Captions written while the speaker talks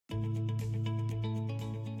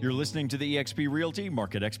You're listening to the eXp Realty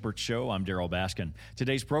Market Experts Show. I'm Daryl Baskin.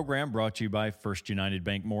 Today's program brought to you by First United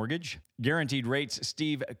Bank Mortgage, Guaranteed Rates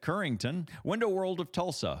Steve Currington, Window World of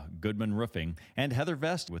Tulsa, Goodman Roofing, and Heather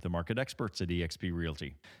Vest with the market experts at eXp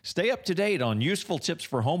Realty. Stay up to date on useful tips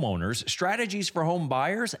for homeowners, strategies for home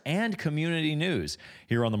buyers, and community news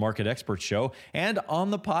here on the Market Experts Show and on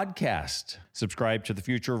the podcast. Subscribe to The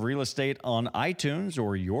Future of Real Estate on iTunes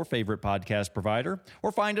or your favorite podcast provider,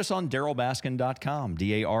 or find us on darylbaskin.com,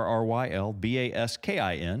 DarylBaskin.com.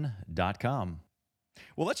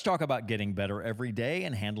 Well, let's talk about getting better every day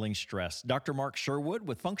and handling stress. Dr. Mark Sherwood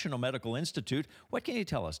with Functional Medical Institute. What can you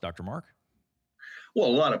tell us, Dr. Mark? Well,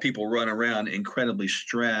 a lot of people run around incredibly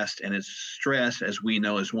stressed, and it's stress, as we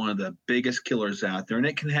know, is one of the biggest killers out there, and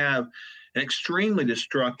it can have an extremely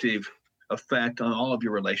destructive effect on all of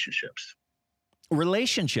your relationships.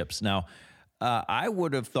 Relationships. Now, I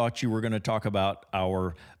would have thought you were going to talk about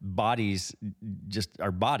our bodies, just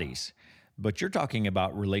our bodies, but you're talking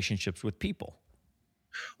about relationships with people.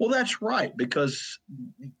 Well, that's right, because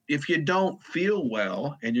if you don't feel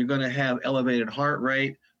well and you're going to have elevated heart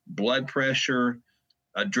rate, blood pressure,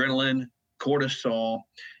 adrenaline, cortisol,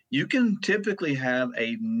 you can typically have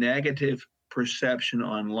a negative perception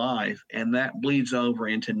on life, and that bleeds over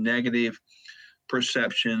into negative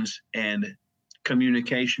perceptions and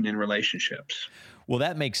communication in relationships. Well,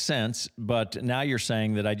 that makes sense, but now you're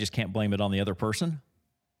saying that I just can't blame it on the other person?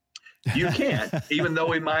 You can't, even though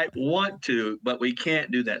we might want to, but we can't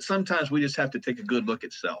do that. Sometimes we just have to take a good look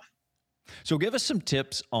at self. So give us some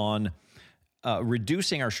tips on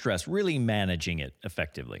reducing our stress, really managing it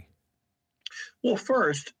effectively. Well,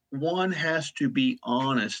 first, one has to be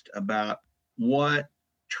honest about what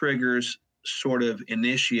triggers sort of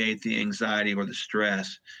initiate the anxiety or the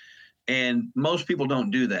stress. And most people don't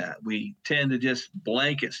do that. We tend to just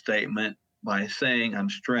blanket statement by saying I'm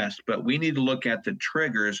stressed, but we need to look at the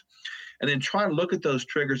triggers and then try to look at those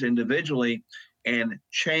triggers individually and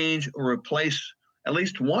change or replace at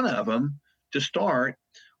least one of them to start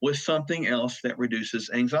with something else that reduces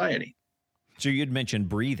anxiety. So you'd mentioned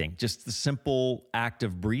breathing, just the simple act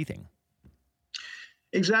of breathing.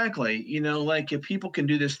 Exactly. You know, like if people can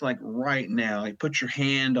do this like right now, like put your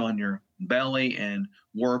hand on your belly and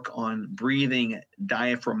work on breathing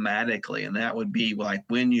diaphragmatically. And that would be like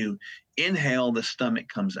when you inhale, the stomach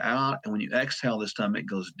comes out, and when you exhale, the stomach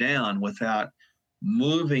goes down without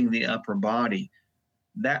moving the upper body.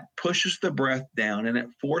 That pushes the breath down and it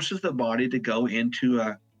forces the body to go into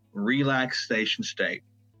a relaxation state.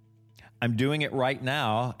 I'm doing it right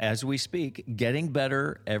now as we speak, getting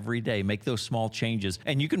better every day. Make those small changes.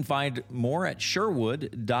 And you can find more at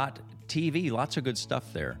sherwood.tv. Lots of good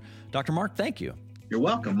stuff there. Dr. Mark, thank you. You're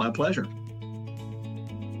welcome. My pleasure.